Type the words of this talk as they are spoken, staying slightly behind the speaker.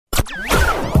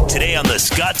Today on The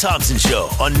Scott Thompson Show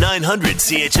on 900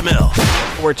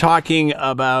 CHML. We're talking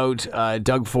about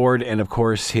Doug Ford and, of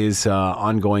course, his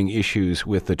ongoing issues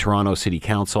with the Toronto City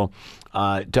Council.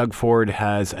 Doug Ford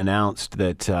has announced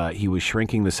that he was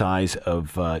shrinking the size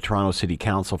of Toronto City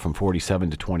Council from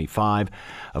 47 to 25.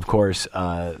 Of course,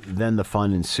 then the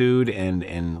fun ensued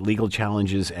and legal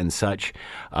challenges and such.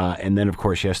 And then, of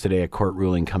course, yesterday a court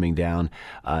ruling coming down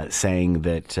saying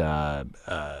that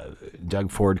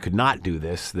Doug Ford could not do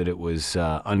this, that it was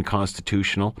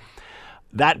unconstitutional.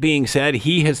 That being said,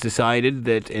 he has decided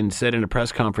that, and said in a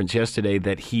press conference yesterday,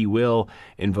 that he will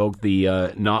invoke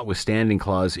the notwithstanding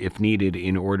clause if needed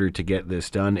in order to get this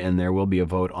done, and there will be a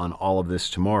vote on all of this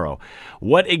tomorrow.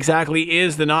 What exactly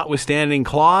is the notwithstanding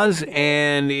clause,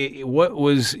 and what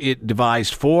was it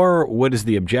devised for? What is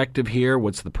the objective here?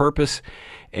 What's the purpose?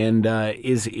 And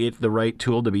is it the right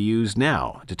tool to be used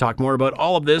now? To talk more about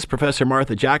all of this, Professor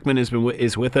Martha Jackman is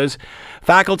with us,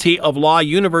 Faculty of Law,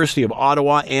 University of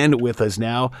Ottawa, and with us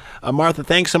now. Martha,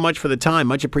 thanks so much for the time.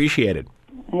 Much appreciated.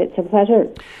 It's a pleasure.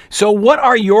 So what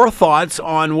are your thoughts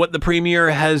on what the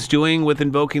Premier has doing with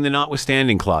invoking the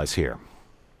notwithstanding clause here?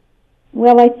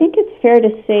 Well, I think it's fair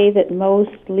to say that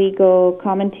most legal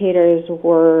commentators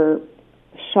were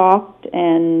shocked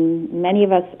and many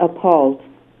of us appalled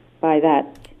by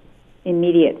that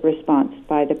immediate response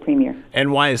by the Premier.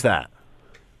 And why is that?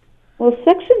 Well,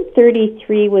 Section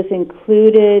 33 was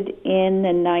included in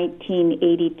the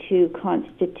 1982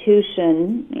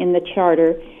 Constitution in the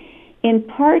Charter, in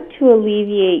part to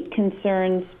alleviate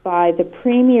concerns by the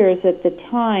premiers at the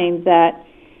time that,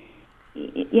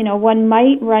 you know, one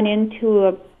might run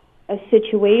into a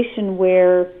situation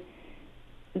where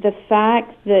the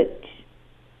fact that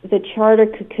the Charter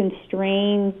could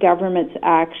constrain government's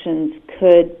actions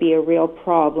could be a real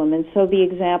problem. And so the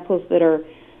examples that are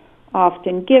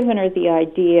often given are the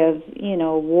idea of, you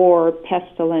know, war,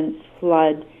 pestilence,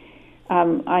 flood.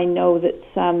 I know that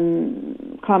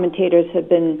some commentators have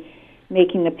been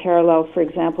making the parallel, for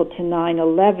example, to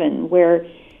 9/11, where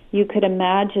you could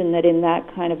imagine that in that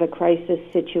kind of a crisis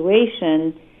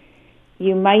situation,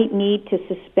 you might need to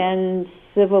suspend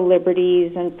civil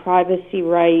liberties and privacy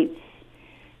rights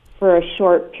for a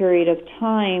short period of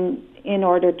time in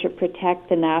order to protect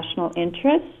the national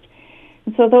interest.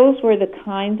 And so those were the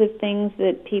kinds of things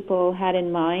that people had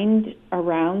in mind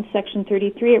around Section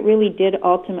 33. It really did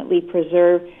ultimately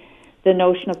preserve the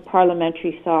notion of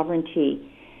parliamentary sovereignty.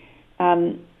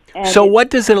 So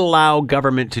what does it allow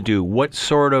government to do? What is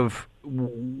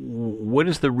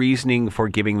the reasoning for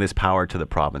giving this power to the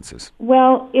provinces?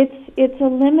 Well, it's a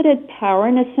limited power,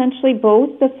 and essentially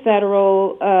both the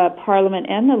federal parliament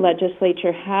and the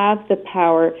legislature have the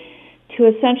power to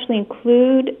essentially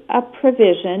include a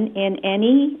provision in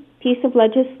any piece of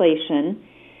legislation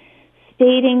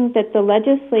stating that the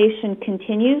legislation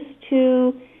continues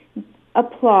to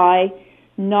apply,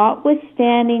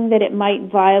 notwithstanding that it might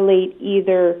violate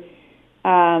either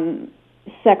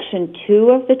Section 2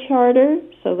 of the Charter,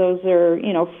 so those are,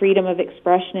 you know, freedom of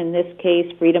expression in this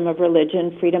case, freedom of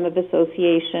religion, freedom of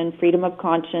association, freedom of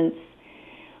conscience,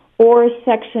 or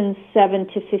Sections 7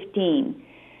 to 15.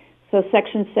 So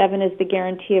Section 7 is the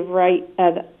guarantee of right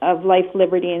of life,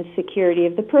 liberty, and security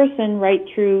of the person, right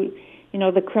through, you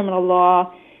know, the criminal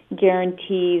law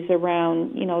guarantees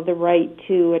around, you know, the right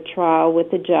to a trial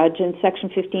with a judge, and Section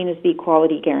 15 is the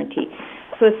equality guarantee.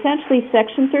 So essentially,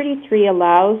 Section 33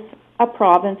 allows a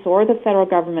province, or the federal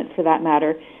government for that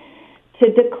matter,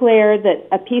 to declare that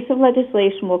a piece of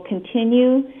legislation will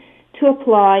continue to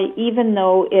apply even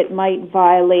though it might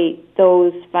violate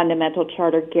those fundamental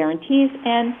charter guarantees,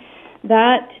 and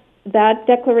that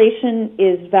declaration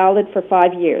is valid for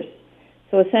 5 years.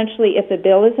 So essentially, if a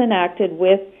bill is enacted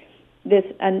with this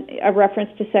a reference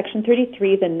to Section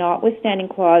 33, the notwithstanding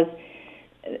clause,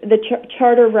 the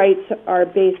charter rights are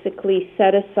basically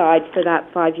set aside for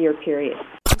that 5-year period.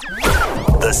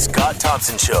 The Scott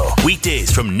Thompson Show,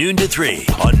 weekdays from noon to 3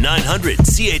 on 900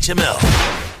 CHML.